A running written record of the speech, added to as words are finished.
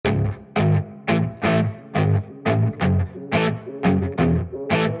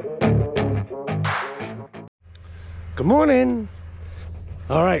Good morning.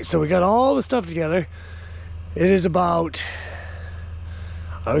 All right, so we got all the stuff together. It is about,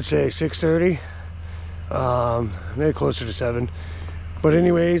 I would say 6:30, maybe closer to 7. But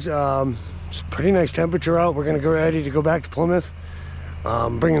anyways, it's a pretty nice temperature out. We're gonna go ready to go back to Plymouth.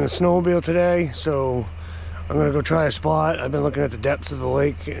 Bringing the snowmobile today, so I'm gonna go try a spot. I've been looking at the depths of the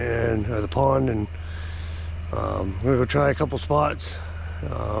lake or the pond, and I'm gonna go try a couple spots.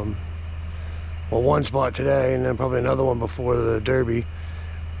 Well, one spot today, and then probably another one before the Derby.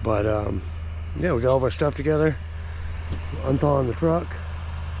 But yeah, we got all of our stuff together, unthawing the truck,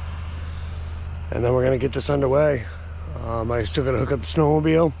 and then we're gonna get this underway. I still gotta hook up the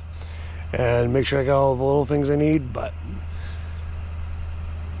snowmobile and make sure I got all the little things I need, but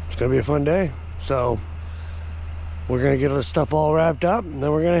it's gonna be a fun day. So we're gonna get this stuff all wrapped up, and then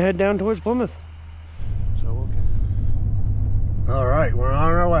we're gonna head down towards Plymouth. So okay. All right, we're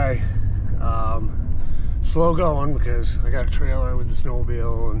on our way. Slow going because I got a trailer with the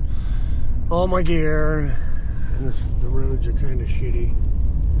snowmobile and all my gear, and the roads are kind of shitty.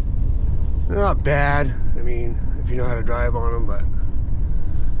 They're not bad, I mean, if you know how to drive on them, but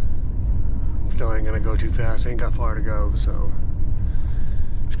still ain't gonna go too fast. Ain't got far to go, so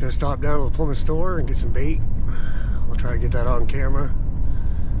just gonna stop down to the Plymouth store and get some bait. I'll try to get that on camera,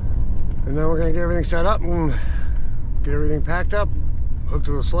 and then we're gonna get everything set up and get everything packed up, hooked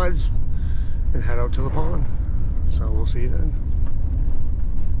to the sleds, and head out to the pond. So we'll see you then.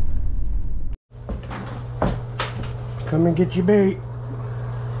 Come and get your bait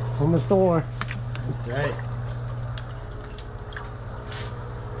from the store. That's right.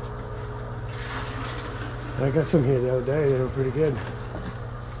 I got some here the other day. They were pretty good.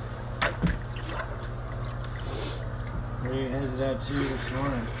 Where you headed out to this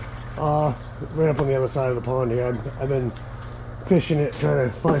morning? Right up on the other side of the pond here. I've been fishing it, trying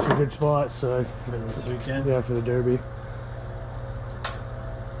to find some good spots. So For this weekend? yeah, for the Derby.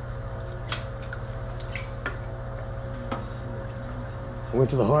 I went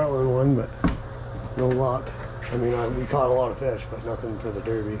to the Heartland one, but no luck. I mean, we caught a lot of fish, but nothing for the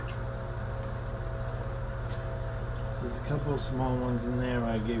Derby. There's a couple of small ones in there.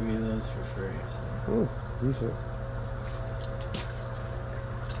 I gave you those for free. So. Oh, decent.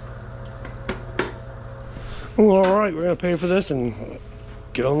 Well, all right, we're gonna pay for this and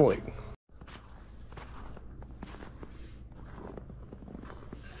get on the lake.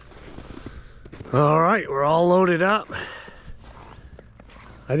 All right, we're all loaded up.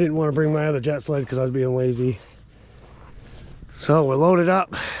 I didn't want to bring my other jet sled because I was being lazy. So we're loaded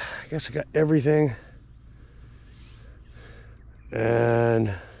up. I guess I got everything.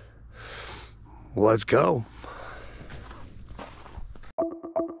 And let's go.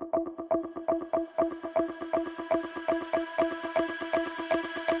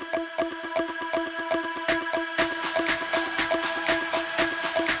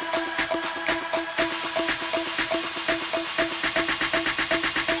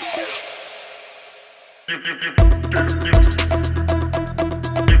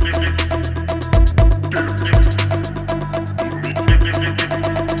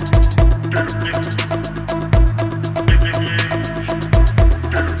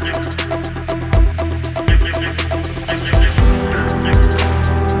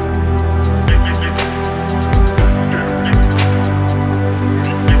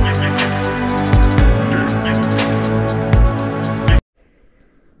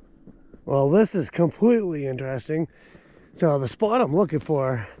 Well, this is completely interesting. So the spot I'm looking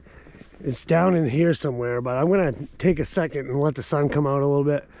for is down in here somewhere, but I'm gonna take a second and let the sun come out a little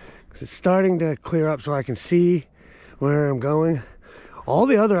bit, because it's starting to clear up so I can see where I'm going. All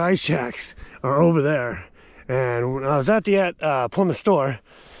the other ice shacks are over there, and when I was at the Plymouth store,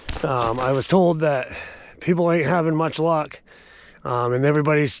 I was told that people ain't having much luck, and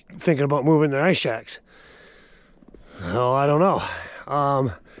everybody's thinking about moving their ice shacks. So I don't know.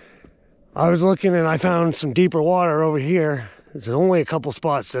 I was looking and I found some deeper water over here. There's only a couple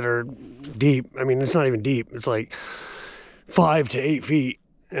spots that are deep. I mean, it's not even deep. It's like 5 to 8 feet,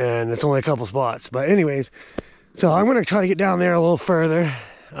 and it's only a couple spots. But anyways, so I'm gonna try to get down there a little further.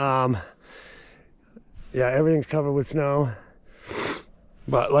 Yeah, everything's covered with snow.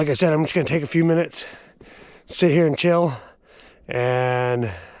 But like I said, I'm just gonna take a few minutes, sit here and chill,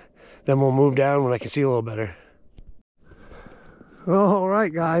 and then we'll move down when I can see a little better. All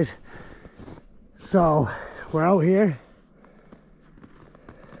right, guys. So we're out here.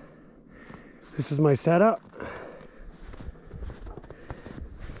 This is my setup.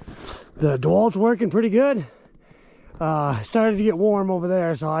 The DeWalt's working pretty good. Started to get warm over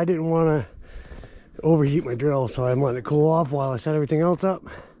there, so I didn't want to overheat my drill, so I'm letting it cool off while I set everything else up.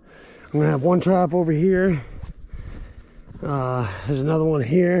 I'm gonna have one trap over here, There's another one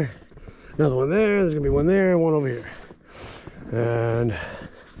here, another one there, there's gonna be one there, and one over here. And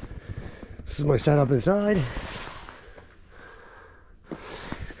this is my setup inside.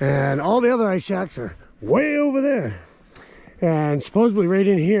 And all the other ice shacks are way over there. And supposedly right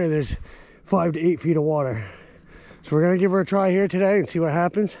in here, there's 5 to 8 feet of water. So we're gonna give her a try here today and see what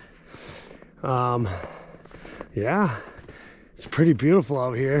happens. Yeah, it's pretty beautiful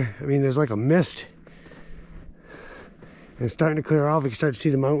out here. I mean, there's like a mist. And it's starting to clear off. We can start to see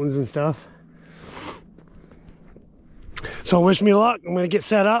the mountains and stuff. So wish me luck. I'm gonna get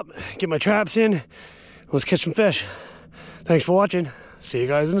set up, get my traps in. Let's catch some fish. Thanks for watching. See you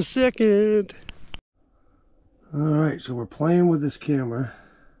guys in a second. All right, so we're playing with this camera.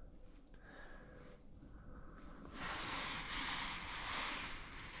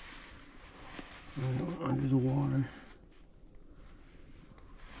 Under the water.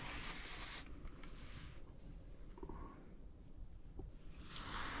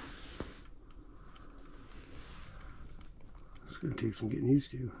 It's gonna take some getting used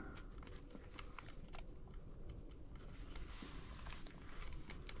to.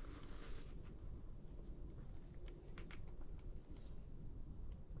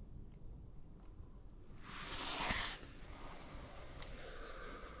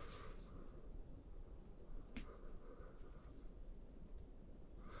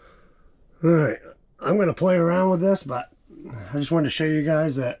 Alright, I'm going to play around with this, but I just wanted to show you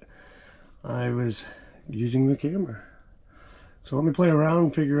guys that I was using the camera. So let me play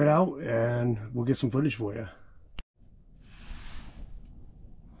around, figure it out, and we'll get some footage for you.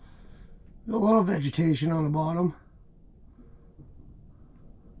 A little vegetation on the bottom.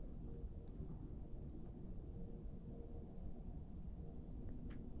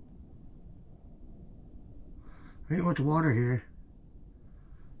 Ain't much water here.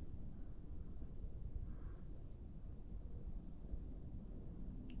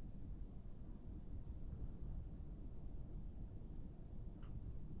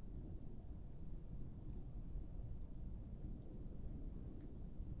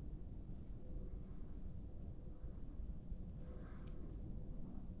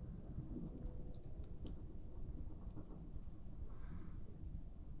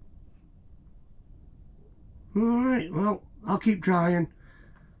 Alright, well, I'll keep trying.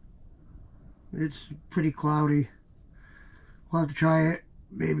 It's pretty cloudy. We'll have to try it.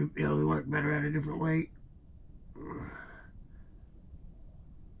 Maybe it'll work better at a different light.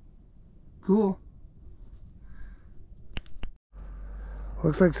 Cool.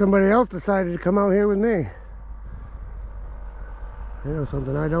 Looks like somebody else decided to come out here with me. I know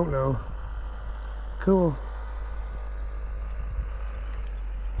something I don't know. Cool.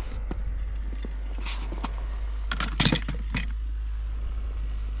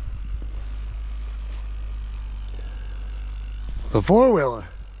 The four-wheeler.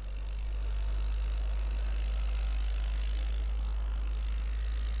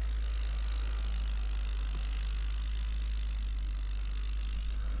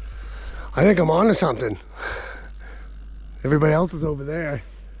 I think I'm onto something. Everybody else is over there.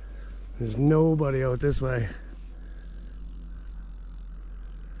 There's nobody out this way.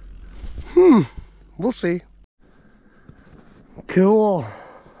 We'll see. Cool.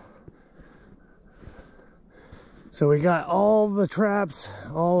 So we got all the traps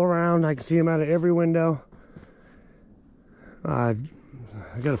all around. I can see them out of every window. I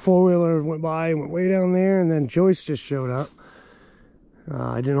got a four-wheeler went by and went way down there, and then Joyce just showed up.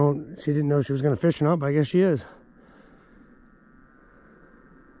 She didn't know she was going to fish or not, but I guess she is.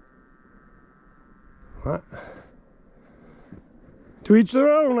 What? To each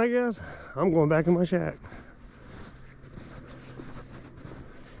their own, I guess. I'm going back in my shack.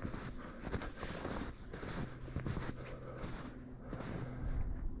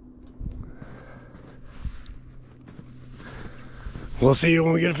 We'll see you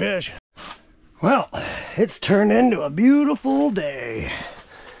when we get a fish. Well, it's turned into a beautiful day.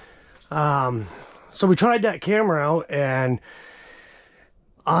 So we tried that camera out, and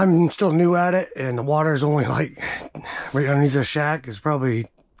I'm still new at it, and the water is only like right underneath the shack is probably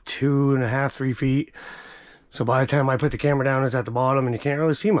 2.5, 3 feet. So by the time I put the camera down, it's at the bottom and you can't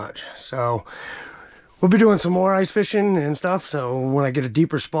really see much. So we'll be doing some more ice fishing and stuff. So when I get a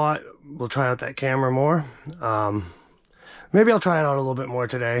deeper spot, we'll try out that camera more. Maybe I'll try it out a little bit more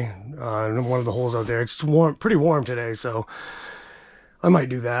today. One of the holes out there. It's warm, pretty warm today, so I might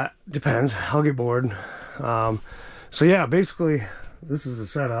do that. Depends. I'll get bored. So yeah, basically, this is the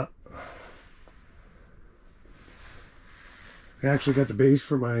setup. I actually got the base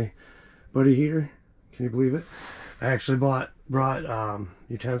for my buddy here. Can you believe it? I actually brought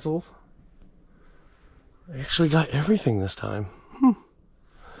utensils. I actually got everything this time.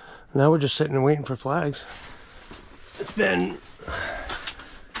 Now we're just sitting and waiting for flags. It's been,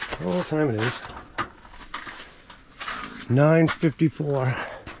 I don't know what time it is. 9:54.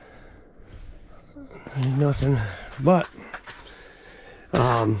 Nothing, but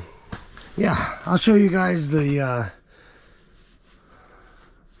yeah, I'll show you guys the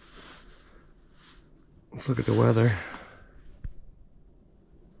let's look at the weather.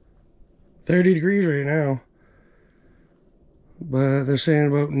 30 degrees right now, but they're saying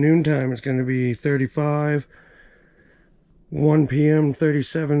about noontime it's going to be 35, 1 p.m.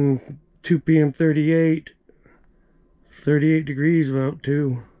 37, 2 p.m. 38, 38 degrees about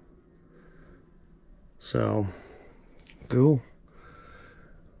 2. So cool.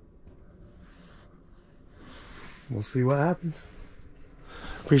 We'll see what happens.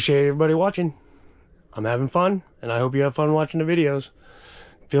 Appreciate everybody watching. I'm having fun, and I hope you have fun watching the videos.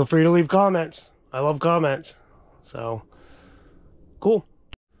 Feel free to leave comments. I love comments. So, cool.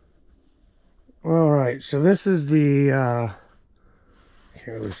 Alright, so this is the, can't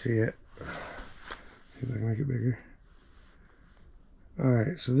really see it. See if I can make it bigger.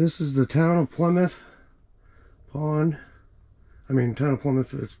 Alright, so this is the town of Plymouth Pond. I mean, town of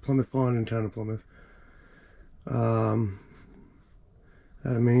Plymouth, it's Plymouth Pond in town of Plymouth. Out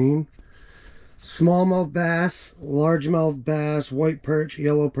of Maine. Smallmouth bass, largemouth bass, white perch,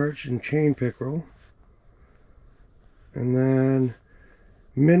 yellow perch, and chain pickerel. And then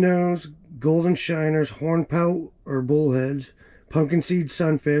minnows, golden shiners, hornpout or bullheads, pumpkin seed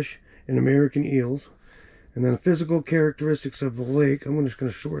sunfish, and American eels. And then physical characteristics of the lake. I'm just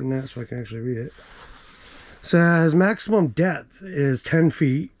going to shorten that so I can actually read it. Says maximum depth is 10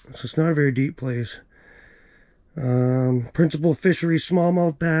 feet, so it's not a very deep place. Principal fisheries: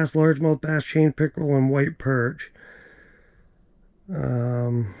 smallmouth bass, largemouth bass, chain pickerel, and white perch.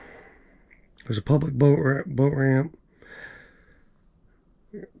 There's a public boat ramp.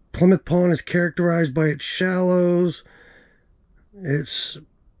 Plymouth Pond is characterized by its shallows, its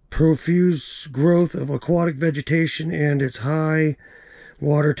profuse growth of aquatic vegetation, and its high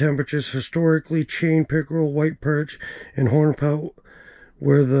water temperatures. Historically, chain pickerel, white perch, and hornpout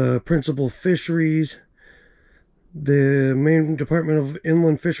were the principal fisheries. The Maine Department of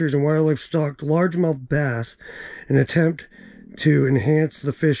Inland Fisheries and Wildlife stocked largemouth bass in an attempt to enhance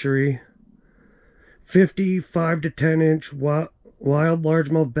the fishery. 55 to 10 inch wild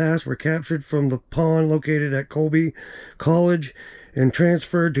largemouth bass were captured from the pond located at Colby College and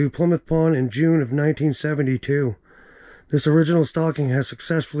transferred to Plymouth Pond in June of 1972. This original stocking has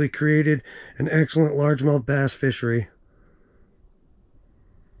successfully created an excellent largemouth bass fishery.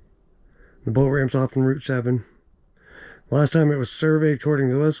 The boat ramp's off on Route 7. Last time it was surveyed, according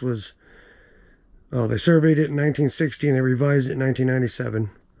to this, was... Oh, they surveyed it in 1960 and they revised it in 1997.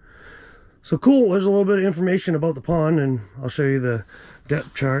 So cool, there's a little bit of information about the pond, and I'll show you the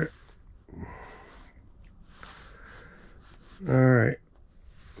depth chart. Alright,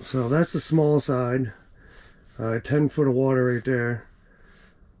 so that's the small side. 10 foot of water right there.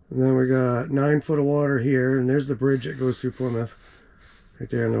 And then we got 9 foot of water here, and there's the bridge that goes through Plymouth. Right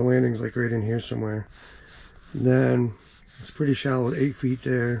there, and the landing's like right in here somewhere. And then it's pretty shallow, 8 feet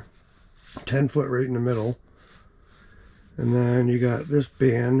there. 10 foot right in the middle. And then you got this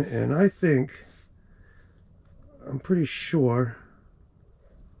band, and I'm pretty sure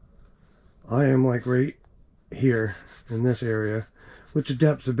I am like right here in this area, which the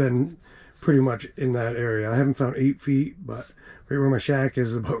depths have been pretty much in that area. I haven't found 8 feet, but right where my shack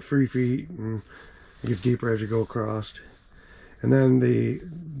is about 3 feet, and it gets deeper as you go across. And then the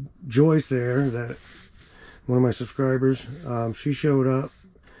Joyce there, that one of my subscribers, she showed up.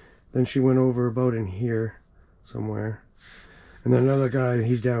 Then she went over about in here somewhere. And then another guy,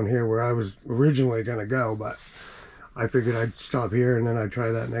 he's down here where I was originally going to go, but I figured I'd stop here and then I'd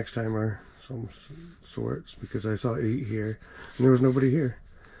try that next time or some sorts, because I saw 8 here and there was nobody here.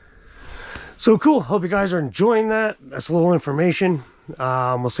 So cool. Hope you guys are enjoying that. That's a little information.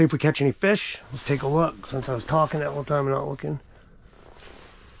 We'll see if we catch any fish. Let's take a look, since I was talking that whole time and not looking.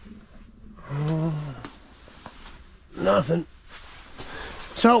 Nothing.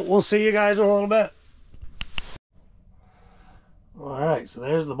 So we'll see you guys in a little bit. Alright, so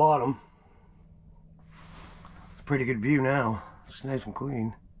there's the bottom. Pretty good view now. It's nice and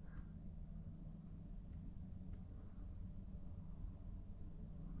clean.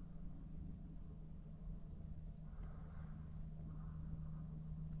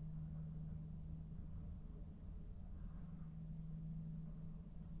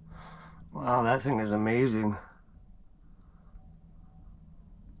 Wow, that thing is amazing.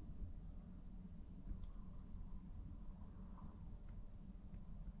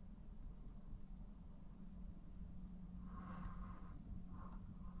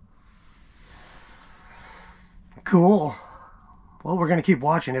 Cool. Well, we're gonna keep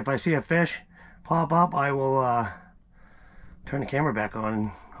watching. If I see a fish pop up, I will turn the camera back on and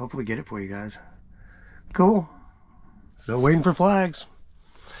hopefully get it for you guys. Cool. Still waiting for flags.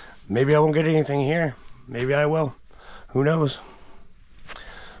 Maybe I won't get anything here. Maybe I will. Who knows?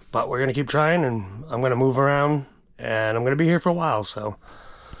 But we're gonna keep trying, and I'm gonna move around, and I'm gonna be here for a while. So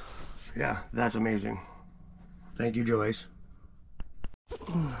yeah, that's amazing. Thank you, Joyce.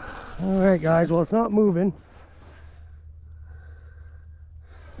 All right, guys. Well, it's not moving,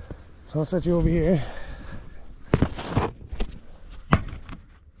 so I'll set you over here.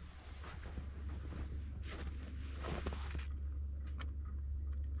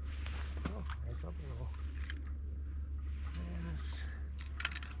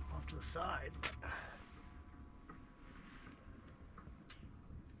 Side.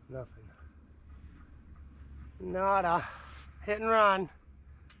 Nothing. Nada. Hit and run.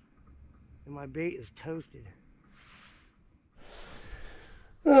 And my bait is toasted.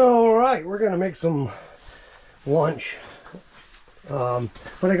 Alright, we're gonna make some lunch. What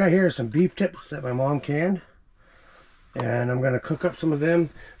I got here is some beef tips that my mom canned. And I'm gonna cook up some of them.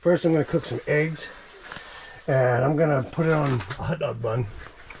 First I'm gonna cook some eggs. And I'm gonna put it on a hot dog bun,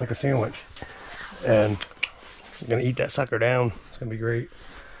 like a sandwich, and I'm gonna eat that sucker down. It's gonna be great.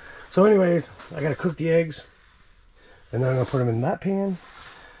 So anyways, I gotta cook the eggs, and then I'm gonna put them in that pan,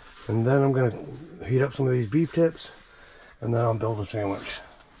 and then I'm gonna heat up some of these beef tips, and then I'll build a sandwich.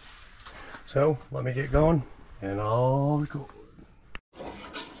 So let me get going, and I'll record.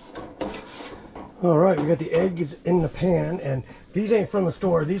 All right, we got the eggs in the pan, and these ain't from the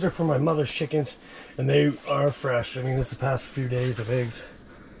store. These are from my mother's chickens, and they are fresh. I mean, this is the past few days of eggs.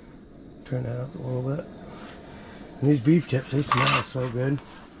 Turn that up a little bit. And these beef tips, they smell so good.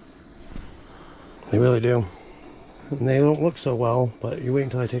 They really do. And they don't look so well, but you wait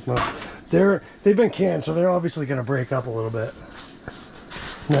until I take them out. They've been canned, so they're obviously going to break up a little bit.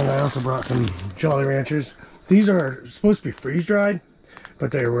 And then I also brought some Jolly Ranchers. These are supposed to be freeze-dried,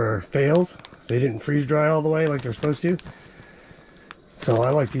 but they were fails. They didn't freeze dry all the way like they're supposed to. So I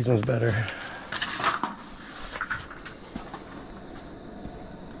like these ones better.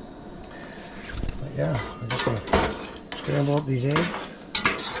 But yeah, I'm just gonna scramble up these eggs.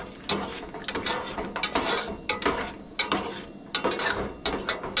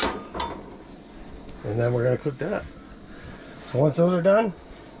 And then we're gonna cook that. So once those are done,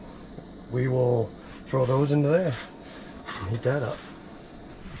 we will throw those into there and heat that up.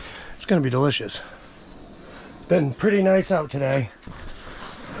 It's gonna be delicious. It's been pretty nice out today.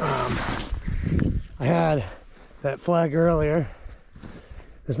 I had that flag earlier.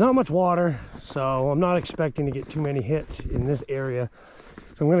 There's not much water, so I'm not expecting to get too many hits in this area.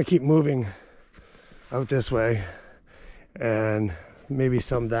 So I'm gonna keep moving out this way and maybe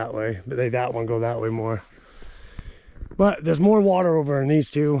some that way, but that one go that way more. But there's more water over in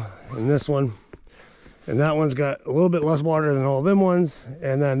these two and this one. And that one's got a little bit less water than all them ones.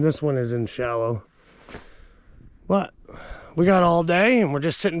 And then this one is in shallow. But we got all day and we're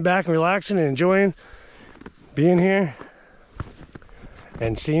just sitting back and relaxing and enjoying being here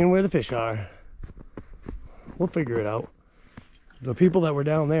and seeing where the fish are. We'll figure it out. The people that were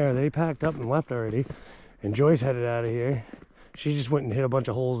down there, they packed up and left already. And Joyce headed out of here. She just went and hit a bunch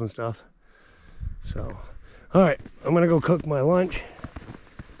of holes and stuff. So, all right, I'm gonna go cook my lunch.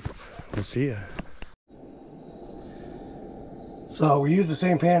 We'll see ya. So we use the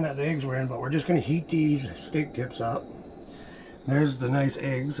same pan that the eggs were in, but we're just gonna heat these steak tips up. There's the nice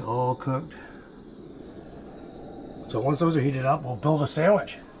eggs all cooked. So once those are heated up, we'll build a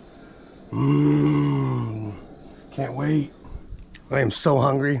sandwich. Can't wait. I am so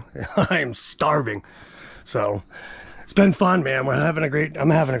hungry. I am starving. So it's been fun, man. I'm having a great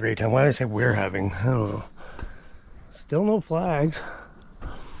time. Why did I say we're having? I don't know. Still no flags.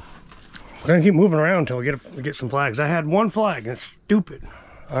 We're gonna keep moving around until we get some flags. I had one flag, and it's stupid.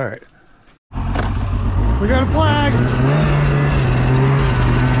 All right. We got a flag.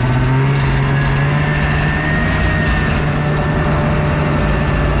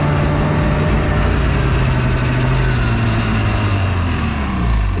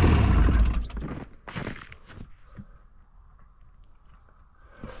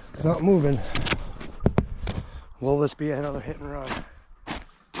 It's not moving. Will this be another hit and run?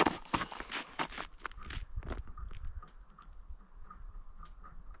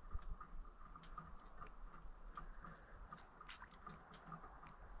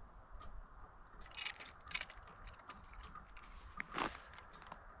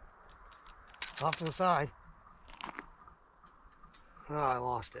 Off to the side. Oh, I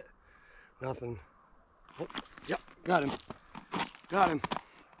lost it. Nothing. Oh, yep, got him. Got him.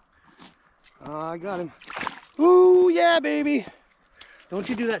 I got him. Ooh, yeah, baby. Don't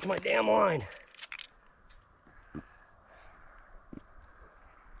you do that to my damn line.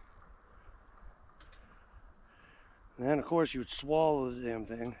 And then, of course, you would swallow the damn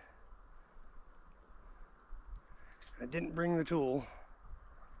thing. I didn't bring the tool.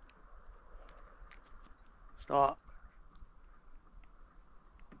 Stop.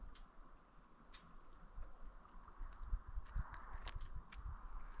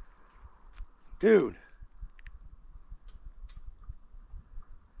 Dude.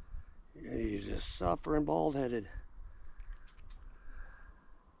 He's just suffering bald-headed.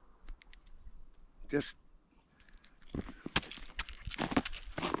 Just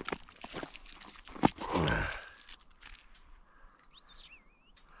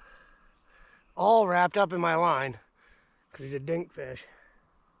all wrapped up in my line because he's a dink fish.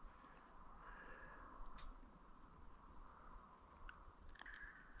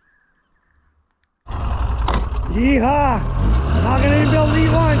 Yeehaw! Not gonna even be able to eat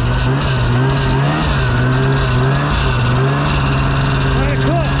lunch. Trying to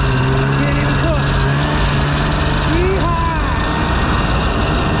cook. Can't even cook. Yeehaw!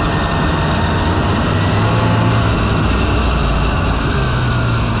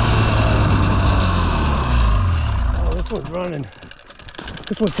 Oh, this one's running.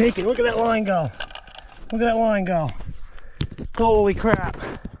 This one's taking. Look at that line go. Look at that line go. Holy crap.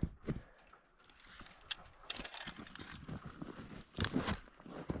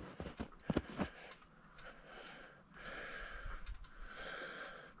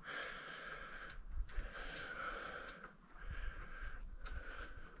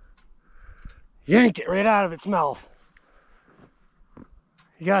 Yanked it right out of its mouth.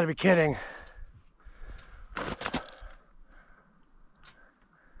 You gotta be kidding.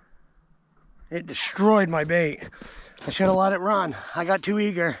 It destroyed my bait. I should have let it run. I got too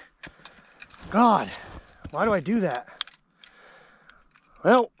eager. God, why do I do that?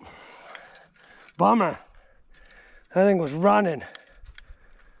 Well, bummer. That thing was running.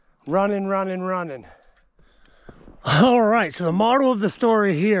 Running. All right, so the moral of the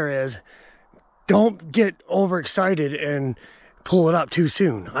story here is don't get overexcited and pull it up too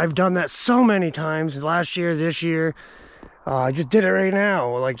soon. I've done that so many times last year, this year. I just did it right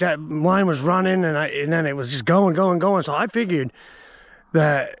now. Like that line was running and then it was just going. So I figured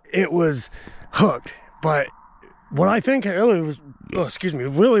that it was hooked. But what I think really was,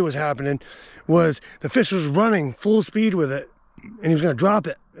 really was happening was the fish was running full speed with it and he was gonna drop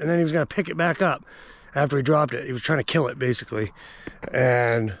it and then he was gonna pick it back up after he dropped it. He was trying to kill it basically.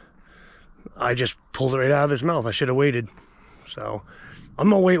 And I just pulled it right out of his mouth. I should have waited. So I'm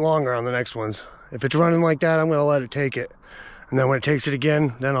gonna wait longer on the next ones. If it's running like that, I'm gonna let it take it. And then when it takes it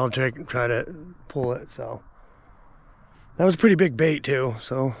again, then I'll try to pull it. So that was a pretty big bait too.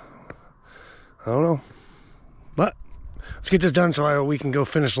 So I don't know. But let's get this done so we can go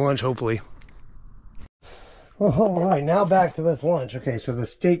finish lunch, hopefully. All right, now back to this lunch. Okay, so the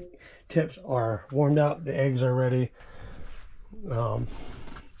steak tips are warmed up. The eggs are ready. Got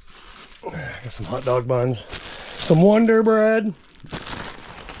some hot dog buns. Some Wonder Bread.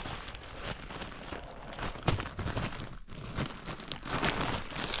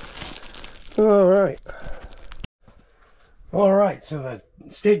 All right, so the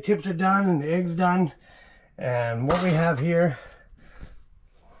steak tips are done and the eggs done. And what we have here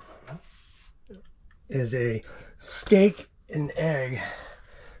is a steak and egg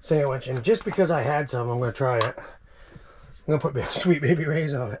sandwich. And just because I had some, I'm going to try it. I'm going to put Sweet Baby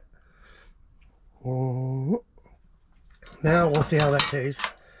Ray's on it. Now we'll see how that tastes.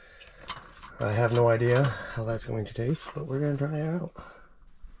 I have no idea how that's going to taste, but we're going to try it out.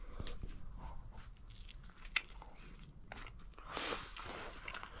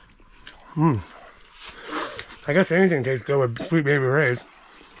 I guess anything tastes good with Sweet Baby Ray's.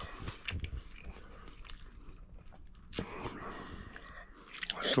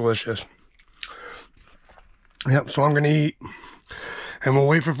 It's delicious. Yep, so I'm going to eat. And we'll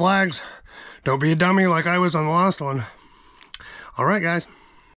wait for flags. Don't be a dummy like I was on the last one. All right, guys.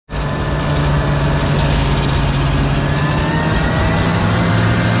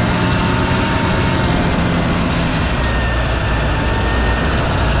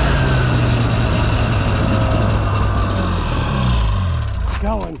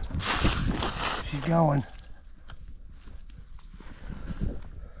 She's going.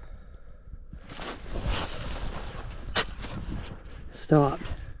 Stopped.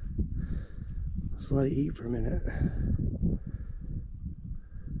 Let's let it eat for a minute.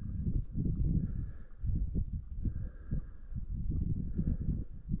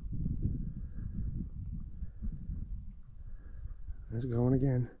 It's going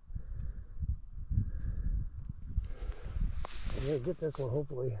again. I'm gonna get this one,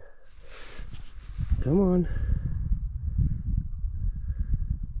 hopefully. Come on.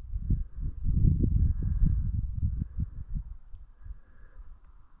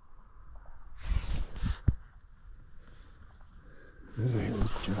 All right,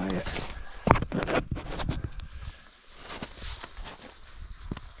 let's try it.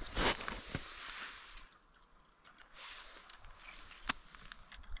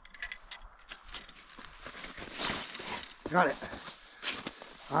 Got it.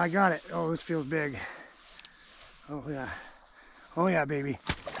 I got it. Oh, this feels big. Oh yeah. Oh yeah, baby.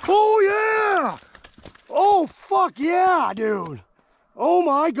 Oh yeah! Oh fuck yeah, dude. Oh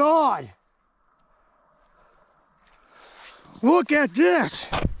my God. Look at this.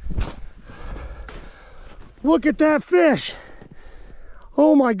 Look at that fish.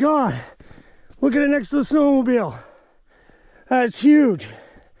 Oh my God. Look at it next to the snowmobile. That's huge.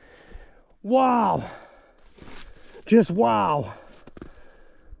 Wow. Just wow.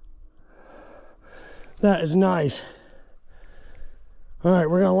 That is nice. All right,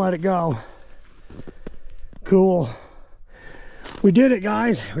 we're gonna let it go. Cool. We did it,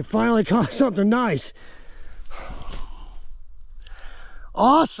 guys. We finally caught something nice.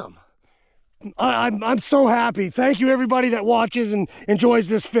 Awesome. I'm so happy. Thank you everybody that watches and enjoys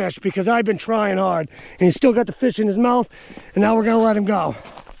this fish, because I've been trying hard. And he's still got the fish in his mouth, and now we're gonna let him go.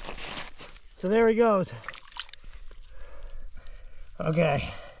 So there he goes.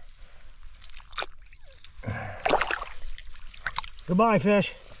 Okay. Goodbye,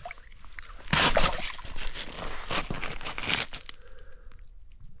 fish.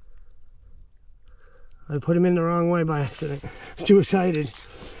 I put him in the wrong way by accident. I was too excited.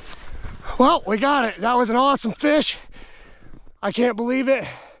 Well, we got it. That was an awesome fish. I can't believe it.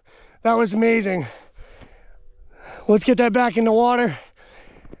 That was amazing. Let's get that back in the water.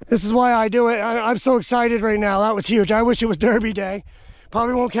 This is why I do it. I'm so excited right now. That was huge. I wish it was Derby Day.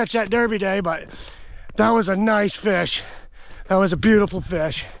 Probably won't catch that Derby Day, but that was a nice fish. That was a beautiful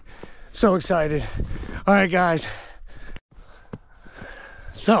fish. So excited. All right, guys.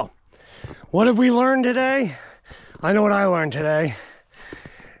 So, what have we learned today? I know what I learned today.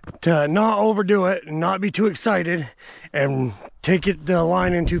 To not overdo it and not be too excited and take the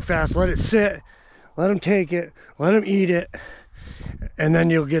line in too fast. Let it sit, let them take it, let them eat it, and then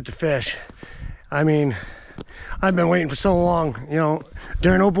you'll get the fish. I mean, I've been waiting for so long, you know,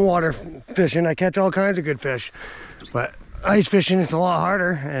 during open water fishing, I catch all kinds of good fish, but ice fishing is a lot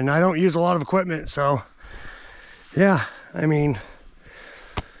harder and I don't use a lot of equipment. So yeah, I mean,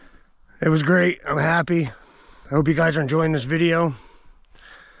 it was great. I'm happy. I hope you guys are enjoying this video.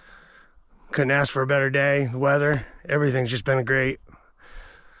 Couldn't ask for a better day. The weather, everything's just been great.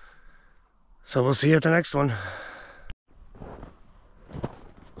 So we'll see you at the next one.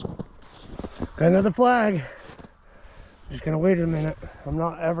 Got another flag. Just gonna wait a minute. I'm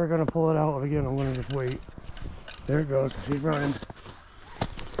not ever gonna pull it out again. I'm gonna just wait. There it goes. She's running.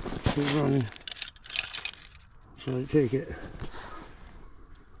 She's running. So I take it.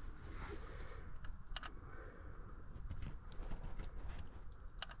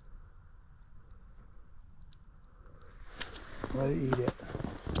 Let it eat it.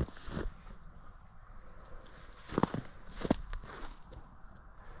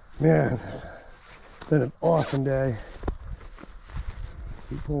 Man, it's been an awesome day.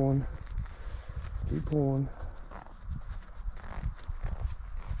 Keep pulling. Keep pulling.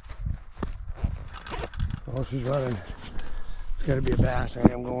 Oh, she's running. It's got to be a bass. I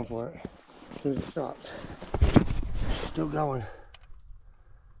am going for it. As soon as it stops. She's still going.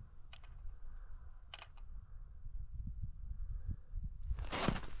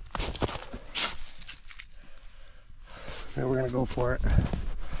 And we're gonna go for it.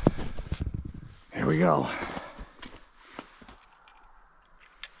 Here we go.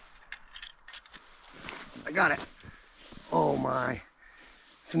 I got it. Oh my.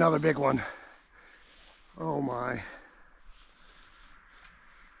 It's another big one. Oh my.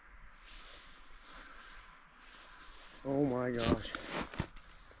 Oh my gosh.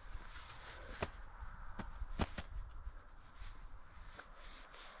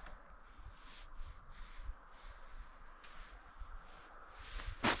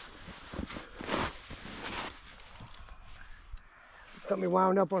 Got me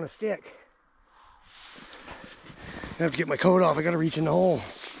wound up on a stick. I have to get my coat off. I gotta reach in the hole.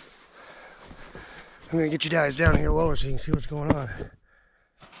 I'm gonna get you guys down here lower so you can see what's going on.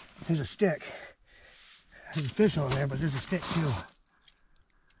 There's a stick. There's a fish on there, but there's a stick too.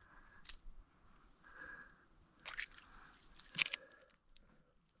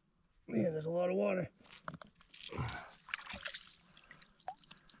 Man, there's a lot of water.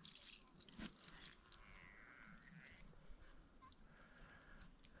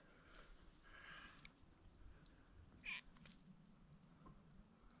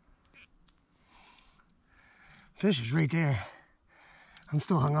 Fish is right there. I'm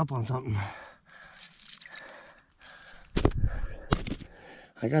still hung up on something.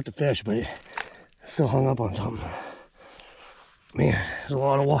 I got the fish, but still hung up on something. Man, there's a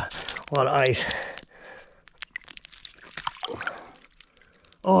lot of water, a lot of ice.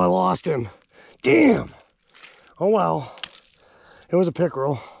 Oh, I lost him. Damn. Oh well. It was a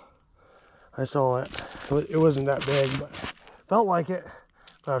pickerel. I saw it. It wasn't that big, but felt like it.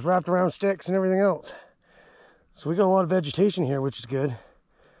 But I was wrapped around sticks and everything else. So we got a lot of vegetation here, which is good.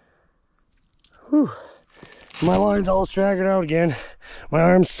 Whew. My line's all staggered out again. My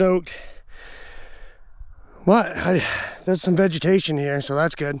arm's soaked. But there's some vegetation here, so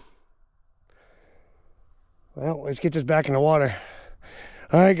that's good. Well, let's get this back in the water.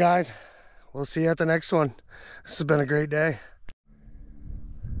 All right, guys. We'll see you at the next one. This has been a great day.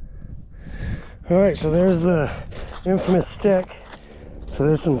 All right, so there's the infamous stick. So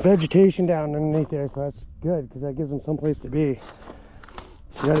there's some vegetation down underneath there, so that's good because that gives them someplace to be.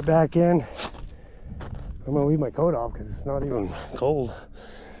 Got it back in. I'm gonna leave my coat off because it's not even cold.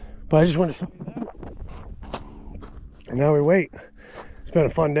 But I just want to show you that. And now we wait. It's been a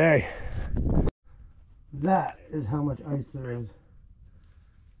fun day. That is how much ice there is.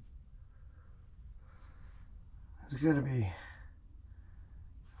 It's gonna be,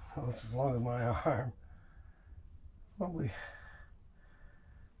 oh, it's as long as my arm. Probably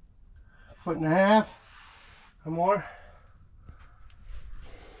a foot and a half or more.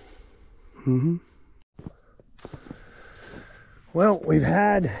 Well, we've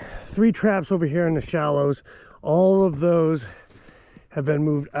had 3 traps over here in the shallows. All of those have been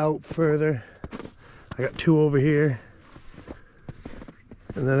moved out further. I got 2 over here.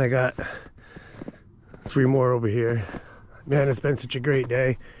 And then I got 3 more over here. Man, it's been such a great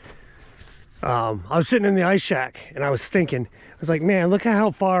day. I was sitting in the ice shack and I was thinking, I was like, man, look at how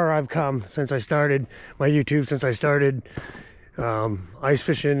far I've come since I started my YouTube, since I started ice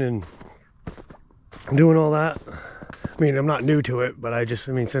fishing and doing all that. I mean, I'm not new to it, but I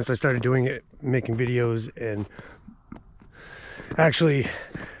mean, since I started doing it, making videos and actually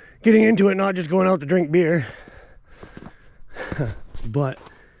getting into it, not just going out to drink beer, but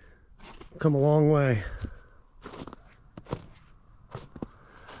come a long way.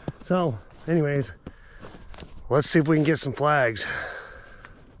 So anyways, let's see if we can get some flags.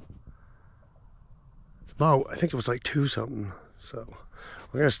 It's about, I think it was like 2 something. So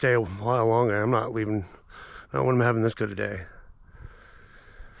we're gonna stay a while longer. I'm not leaving, not when I'm having this good a day.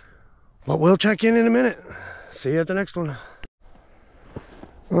 But we'll check in a minute. See you at the next one.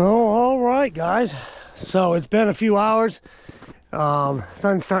 Oh, all right, guys. So it's been a few hours.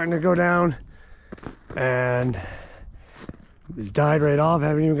 Sun's starting to go down and it's died right off.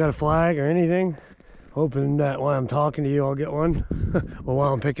 Haven't even got a flag or anything. Hoping that while I'm talking to you, I'll get one or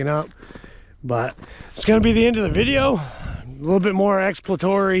while I'm picking up. But it's gonna be the end of the video. A little bit more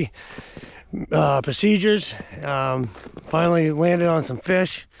exploratory procedures. Finally landed on some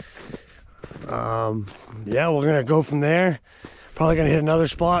fish. Yeah, we're gonna go from there. Probably gonna hit another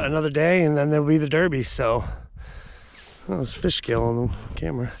spot another day, and then there'll be the derby. So, oh, there's fish scale on the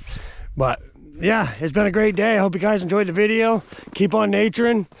camera. But yeah, it's been a great day. I hope you guys enjoyed the video. Keep on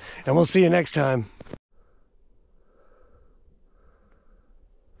naturing, and we'll see you next time.